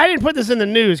 I didn't put this in the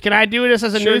news. Can I do this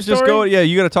as a news story? Just go. Yeah,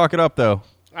 you got to talk it up, though.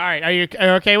 All right. Are you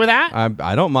okay with that?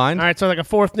 I don't mind. All right, so like a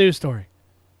fourth news story.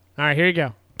 All right, here you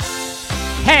go.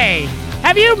 Hey,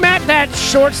 have you met that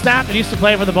shortstop that used to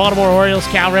play for the Baltimore Orioles,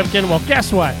 Cal Ripken? Well,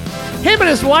 guess what? Him and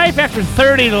his wife, after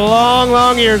 30 long,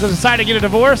 long years, have decided to get a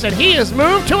divorce, and he has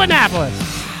moved to Annapolis.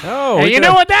 Oh, And you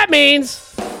know what that means?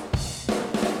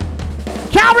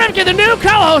 Cal Ripken, the new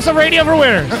co-host of Radio for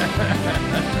Winners.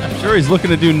 I'm sure he's looking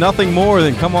to do nothing more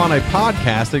than come on a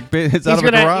podcast. It's out of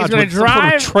a garage with some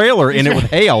sort of trailer in it with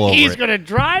hay all over He's it. going to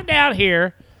drive down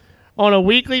here on a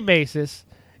weekly basis.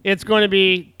 It's going to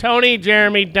be Tony,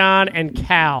 Jeremy, Don, and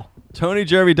Cal. Tony,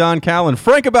 Jeremy, Don, Cal, and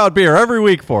Frank About Beer every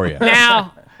week for you.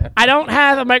 Now, I don't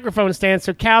have a microphone stand,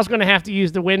 so Cal's going to have to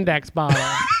use the Windex bottle.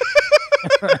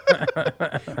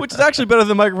 Which is actually better than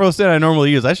the microphone stand I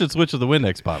normally use. I should switch to the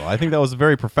Windex bottle. I think that was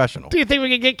very professional. Do you think we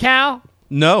could get Cal?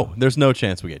 No, there's no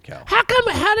chance we get Cal.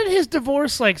 How did his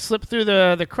divorce slip through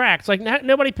the cracks?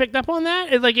 Nobody picked up on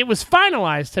that? It was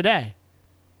finalized today.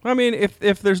 I mean,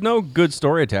 if there's no good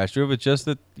story attached to it, it's just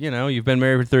that, you've been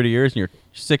married for 30 years and you're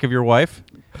sick of your wife,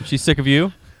 and she's sick of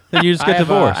you, then you just get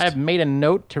divorced. I have made a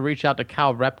note to reach out to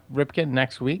Cal Ripken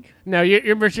next week. No,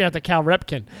 you're reaching out to Cal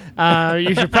Ripken.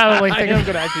 You should probably think. I am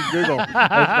going to actually Google. I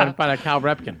was trying to find out Cal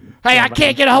Ripken. Hey, I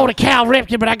can't get a hold of Cal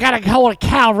Ripken, but I got a hold of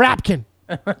Cal Rapkin.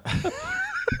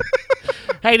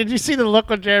 Hey, did you see the look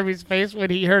on Jeremy's face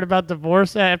when he heard about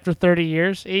divorce after 30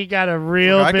 years? He got a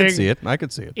I could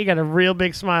see it. He got a real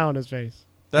big smile on his face.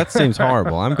 That seems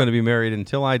horrible. I'm going to be married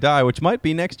until I die, which might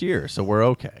be next year, so we're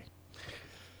okay.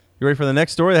 You ready for the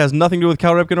next story that has nothing to do with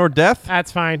Cal Ripken or death?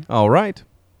 That's fine. All right.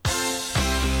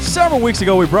 Several weeks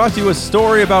ago, we brought to you a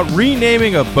story about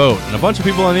renaming a boat, and a bunch of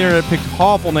people on the internet picked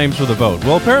awful names for the boat.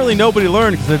 Well, apparently nobody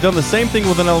learned because they've done the same thing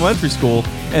with an elementary school,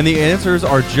 and the answers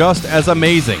are just as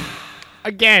amazing.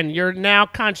 Again, you're now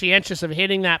conscientious of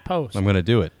hitting that post. I'm going to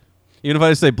do it. Even if I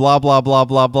just say blah, blah, blah,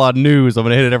 blah, blah, news, I'm going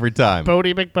to hit it every time.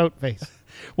 Bodie McBoatface.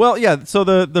 Well, yeah, so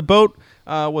the boat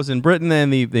was in Britain,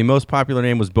 and the most popular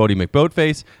name was Bodie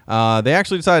McBoatface. They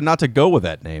actually decided not to go with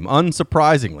that name,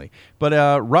 unsurprisingly.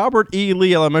 But Robert E.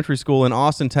 Lee Elementary School in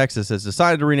Austin, Texas has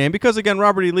decided to rename because, again,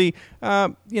 Robert E. Lee,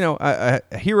 a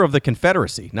hero of the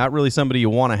Confederacy, not really somebody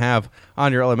you want to have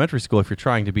on your elementary school if you're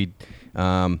trying to be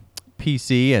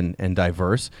PC and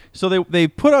diverse. So they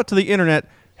put out to the internet,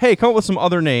 hey, come up with some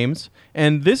other names.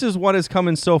 And this is what has come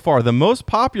in so far. The most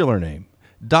popular name,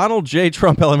 Donald J.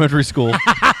 Trump Elementary School.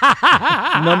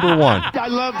 Number 1. I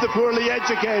love the poorly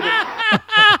educated.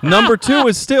 Number 2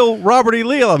 is still Robert E.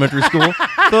 Lee Elementary School.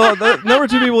 So the number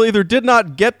 2 people either did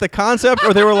not get the concept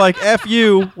or they were like, F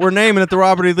you, we're naming it the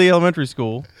Robert E. Lee Elementary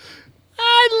School.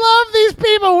 I love these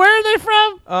people. Where are they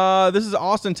from? This is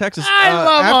Austin, Texas. I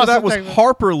love after Austin, that was Texas.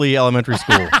 Harper Lee Elementary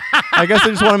School. I guess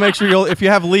they just want to make sure if you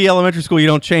have Lee Elementary School, you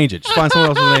don't change it. Just find someone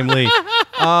else with the name Lee.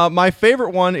 My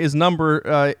favorite one is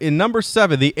number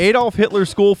 7, the Adolf Hitler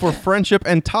School for Friendship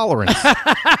and Tolerance.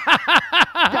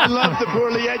 I love the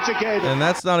poorly educated. And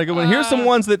that's not a good one. Here's some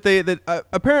ones that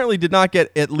apparently did not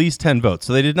get at least 10 votes.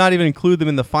 So they did not even include them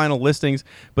in the final listings.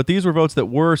 But these were votes that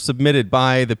were submitted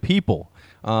by the people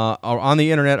on the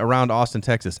internet around Austin,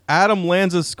 Texas. Adam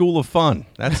Lanza's School of Fun.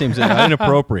 That seems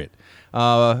inappropriate.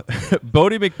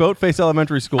 Bodie McBoatface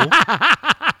Elementary School.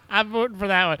 I'm voting for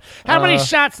that one. How many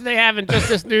shots do they have in just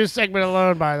this news segment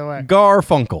alone, by the way?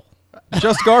 Garfunkel.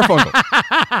 Just Garfunkel.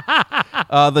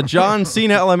 The John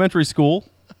Cena Elementary School.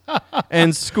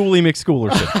 And Schoolie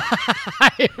McSchoolerson.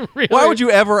 Really? Why would you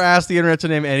ever ask the internet to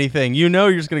name anything? You know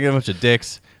you're just going to get a bunch of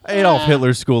dicks. Adolf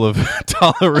Hitler's School of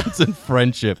Tolerance and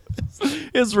Friendship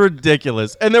is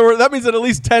ridiculous. And that means that at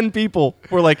least 10 people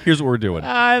were like, here's what we're doing.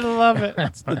 I love it.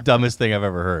 It's the dumbest thing I've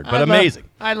ever heard, but amazing.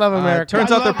 I love America.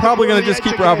 Turns out they're probably going to just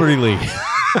keep Robert E. Lee.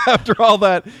 After all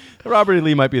that, Robert E.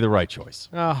 Lee might be the right choice.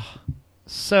 Oh,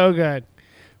 so good.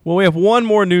 Well, we have one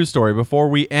more news story before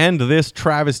we end this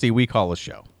travesty we call a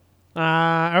show.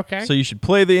 Okay. So you should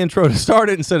play the intro to start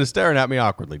it instead of staring at me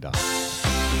awkwardly, Don.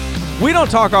 We don't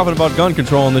talk often about gun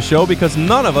control on the show because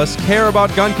none of us care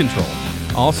about gun control.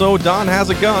 Also, Don has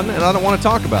a gun, and I don't want to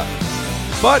talk about it.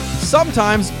 But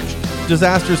sometimes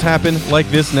disasters happen like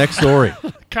this next story.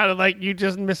 Kind of like you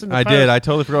just missing the I post. did. I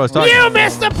totally forgot what I was talking You about.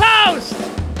 missed the post!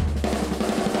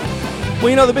 Well,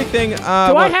 you know, the big thing... Do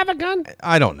I have a gun?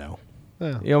 I don't know.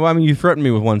 Oh. You know, I mean, you threatened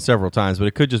me with one several times, but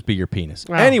it could just be your penis.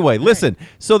 Oh. Anyway, listen.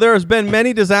 So there has been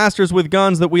many disasters with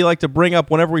guns that we like to bring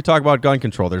up whenever we talk about gun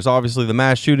control. There's obviously the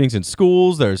mass shootings in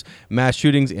schools. There's mass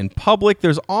shootings in public.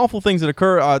 There's awful things that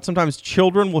occur. Sometimes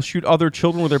children will shoot other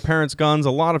children with their parents' guns.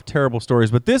 A lot of terrible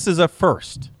stories. But this is a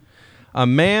first. A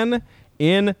man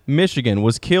in Michigan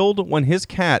was killed when his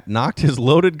cat knocked his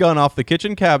loaded gun off the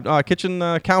kitchen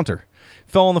counter,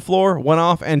 fell on the floor, went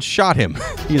off, and shot him.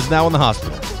 He is now in the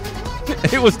hospital.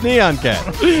 It was Neon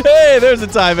Cat. Hey, there's a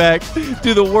tie back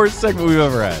to the worst segment we've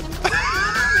ever had.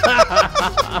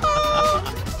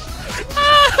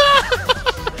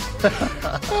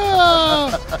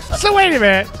 So wait a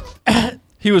minute.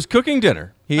 He was cooking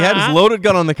dinner. He had his loaded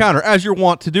gun on the counter, as you're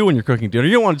wont to do when you're cooking dinner.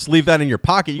 You don't want to just leave that in your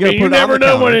pocket. You got to put it on the counter. You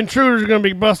never know when intruders are going to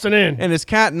be busting in. And his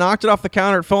cat knocked it off the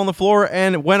counter, it fell on the floor,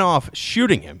 and went off,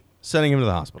 shooting him, sending him to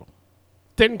the hospital.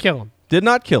 Didn't kill him. Did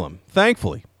not kill him.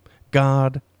 Thankfully.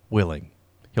 God willing.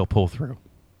 He'll pull through.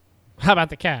 How about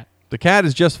the cat? The cat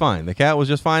is just fine. The cat was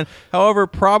just fine. However,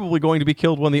 probably going to be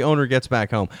killed when the owner gets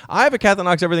back home. I have a cat that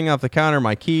knocks everything off the counter,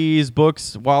 my keys,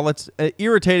 books, wallets.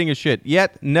 Irritating as shit,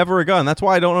 yet never a gun. That's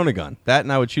why I don't own a gun. That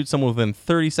and I would shoot someone within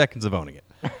 30 seconds of owning it.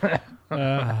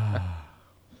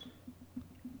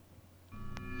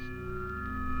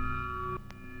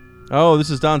 Oh, this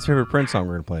is Don's favorite Prince song.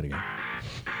 We're going to play it again.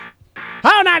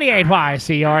 Oh, 98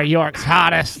 YCR, York's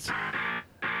hottest.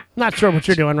 Not sure what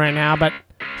you're doing right now, but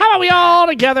how about we all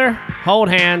together hold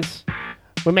hands?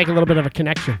 We make a little bit of a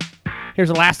connection. Here's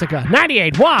Elasticia,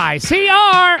 98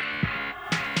 YCR.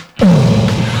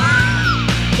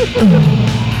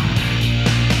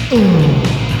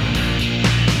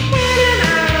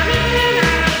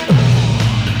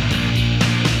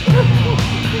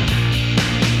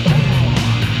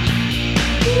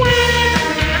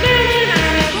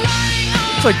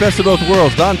 It's like best of both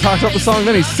worlds. Don talks about the song,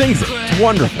 then he sings it. It's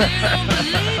wonderful.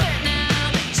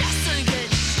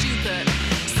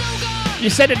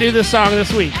 You said to do this song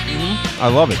this week. I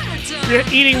love it. You're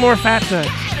eating more Fat Snax.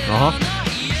 Uh-huh.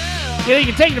 You know, you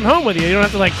can take them home with you. You don't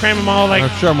have to like cram them all like. I'll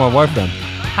share my wife then.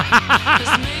 I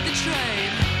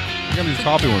got these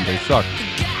coffee ones. They suck.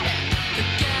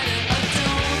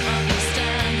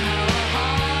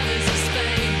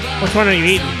 Which one are you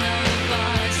eating?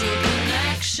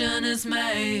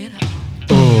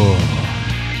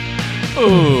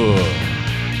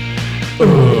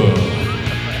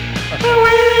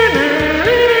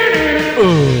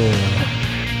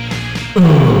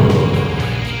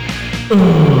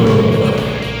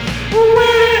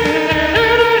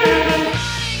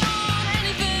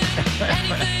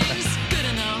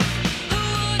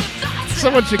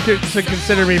 Someone should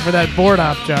consider me for that board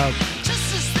op job.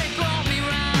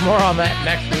 More on that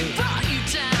next week.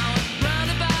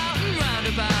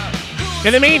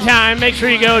 In the meantime, make sure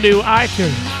you go to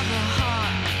iTunes.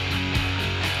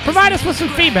 Provide us with some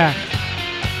feedback.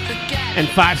 And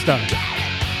 5 stars.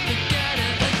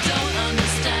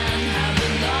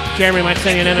 Jeremy might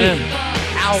sing an M&M.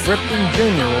 Al Ripken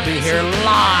Jr. will be here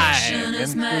live in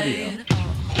studio.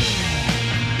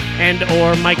 And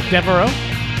or Mike Devereaux.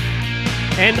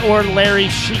 And or Larry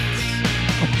Sheets.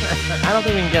 I don't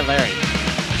think we can get Larry.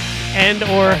 And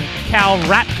or Cal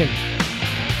Ratkin.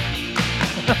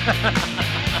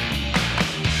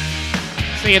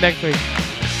 See you next week.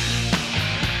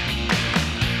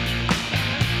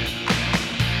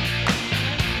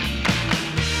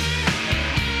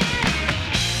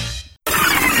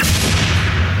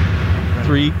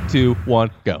 Three, 2,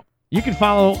 1, go. You can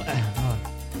follow.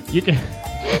 You can.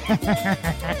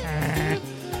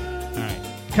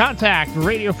 Contact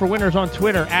Radio for Winners on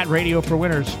Twitter at Radio for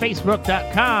Winners,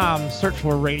 Facebook.com. Search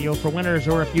for Radio for Winners,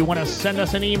 or if you want to send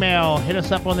us an email, hit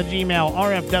us up on the Gmail,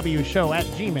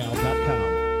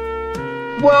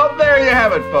 rfwshow@gmail.com. Well, there you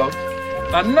have it, folks.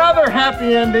 Another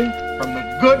happy ending from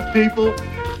the good people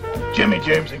of Jimmy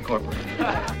James Incorporated.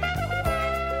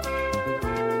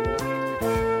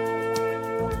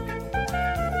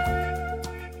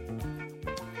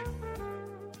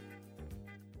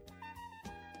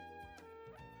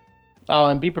 Oh,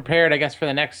 and be prepared, I guess, for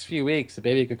the next few weeks. The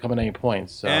baby could come at any point.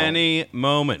 So. Any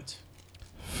moment.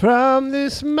 From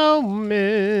this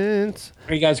moment.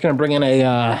 Are you guys going to bring in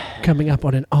a... Coming up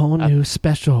on an all-new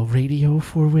special Radio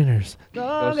for Winners.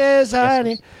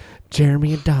 Jeremy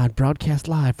and Don broadcast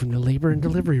live from the labor and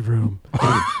delivery room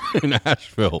In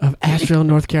Asheville. of Asheville,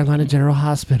 North Carolina General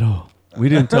Hospital. We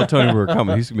didn't tell Tony we were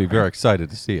coming. He's going to be very excited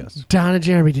to see us. Don and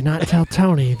Jeremy did not tell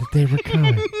Tony that they were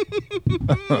coming.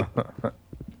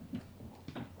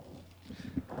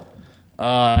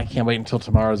 I can't wait until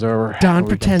tomorrow's over. Don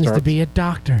pretends to be a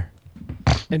doctor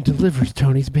and delivers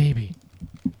Tony's baby.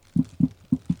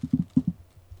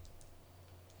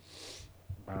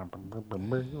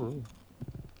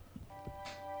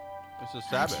 It's a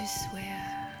Sabbath.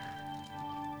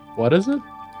 What is it?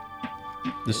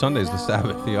 The Sunday's the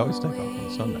Sabbath. You always take off on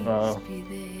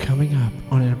Sunday. Coming up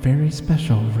on a very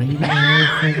special Radio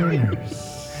for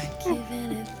Winners.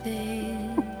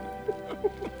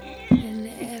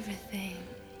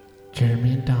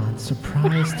 Jeremy and Don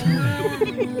surprise Tony.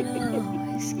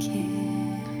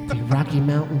 The Rocky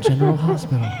Mountain General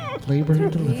Hospital labor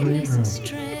and delivery room.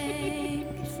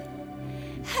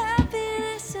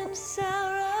 Happiness and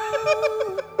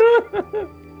sorrow.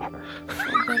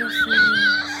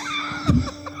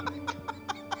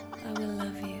 I will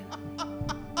love you.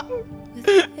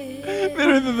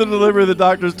 Minute the delivery, the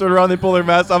doctors turn around, they pull their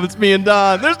masks off. It's me and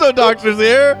Don. There's no doctors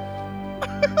here.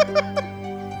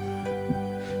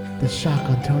 The shock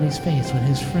on Tony's face when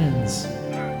his friends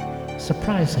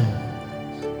surprise him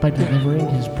by delivering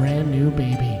his brand new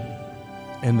baby.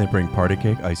 And they bring party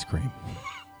cake ice cream.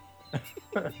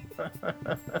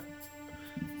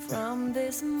 From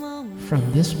this moment,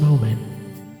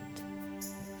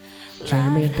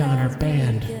 Jeremy and Don are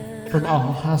banned from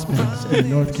all hospitals in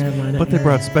North Carolina. But they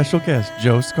brought special guest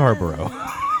Joe Scarborough.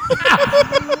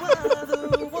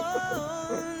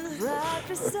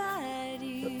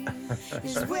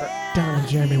 Don and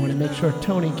Jeremy want to make sure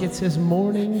Tony gets his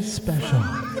morning special.